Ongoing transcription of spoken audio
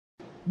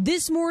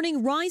This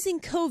morning, rising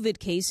COVID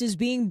cases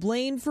being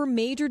blamed for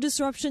major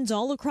disruptions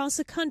all across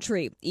the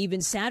country, even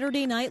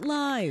Saturday Night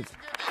Live.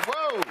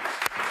 Whoa!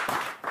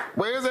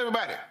 Where's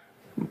everybody?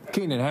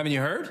 Keenan, haven't you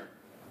heard?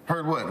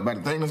 Heard what? About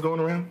the thing that's going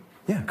around?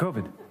 Yeah,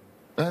 COVID.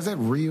 Is that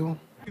real?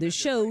 The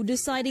show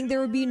deciding there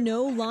would be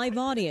no live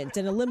audience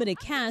and a limited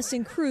cast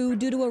and crew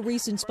due to a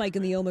recent spike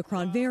in the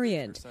Omicron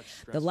variant.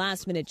 The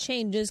last-minute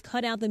changes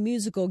cut out the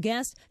musical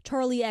guest,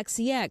 Charlie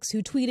XCX,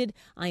 who tweeted,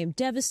 "I am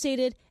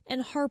devastated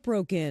and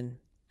heartbroken."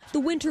 The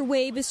winter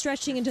wave is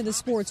stretching into the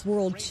sports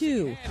world,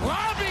 too.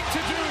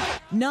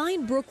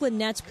 9 Brooklyn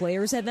Nets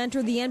players have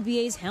entered the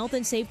NBA's health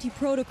and safety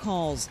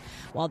protocols,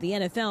 while the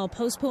NFL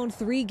postponed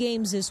 3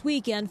 games this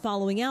weekend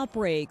following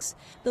outbreaks.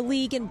 The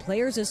League and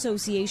Players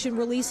Association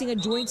releasing a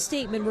joint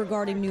statement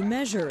regarding new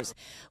measures,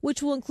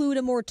 which will include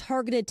a more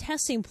targeted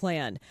testing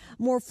plan,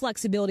 more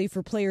flexibility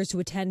for players to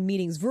attend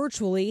meetings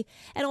virtually,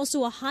 and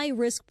also a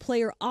high-risk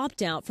player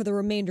opt-out for the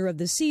remainder of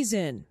the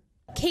season.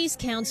 Case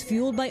counts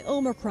fueled by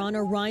Omicron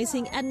are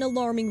rising at an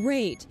alarming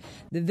rate.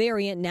 The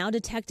variant now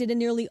detected in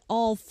nearly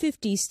all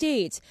 50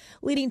 states,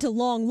 leading to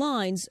long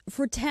lines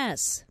for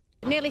tests.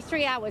 Nearly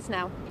 3 hours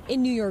now.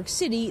 In New York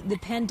City, the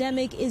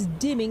pandemic is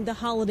dimming the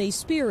holiday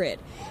spirit,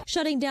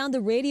 shutting down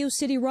the Radio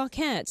City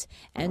Rockettes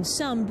and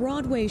some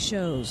Broadway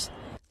shows.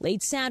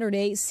 Late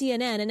Saturday,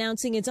 CNN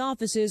announcing its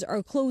offices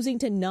are closing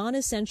to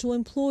non-essential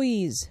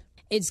employees.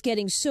 It's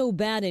getting so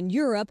bad in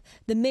Europe,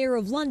 the mayor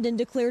of London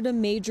declared a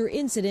major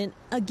incident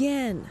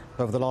again.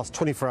 Over the last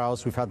 24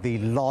 hours, we've had the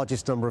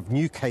largest number of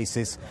new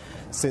cases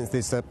since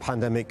this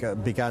pandemic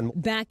began.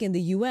 Back in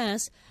the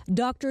U.S.,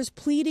 doctors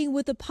pleading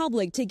with the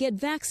public to get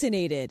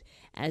vaccinated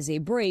as they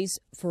brace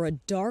for a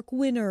dark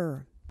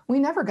winter. We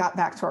never got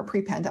back to our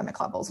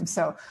pre-pandemic levels. And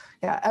so,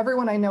 yeah,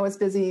 everyone I know is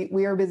busy.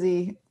 We are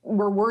busy.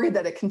 We're worried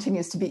that it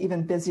continues to be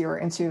even busier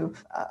into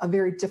a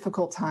very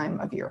difficult time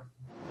of year.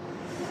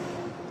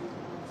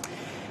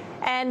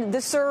 And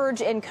the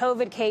surge in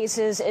COVID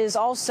cases is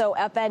also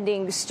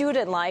upending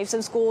student life.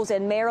 Some schools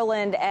in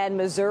Maryland and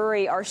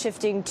Missouri are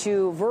shifting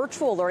to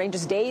virtual learning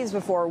just days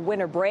before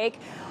winter break.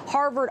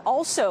 Harvard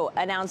also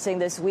announcing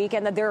this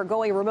weekend that they're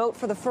going remote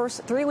for the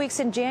first 3 weeks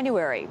in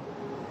January.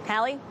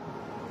 Hallie?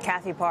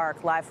 Kathy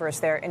Park, live for us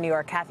there in New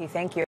York. Kathy,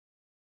 thank you.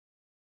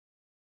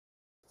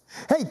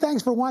 Hey,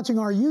 thanks for watching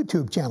our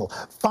YouTube channel.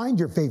 Find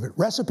your favorite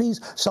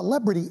recipes,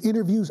 celebrity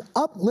interviews,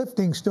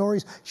 uplifting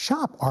stories,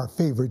 shop our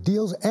favorite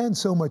deals, and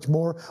so much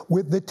more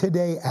with the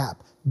Today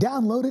app.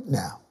 Download it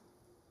now.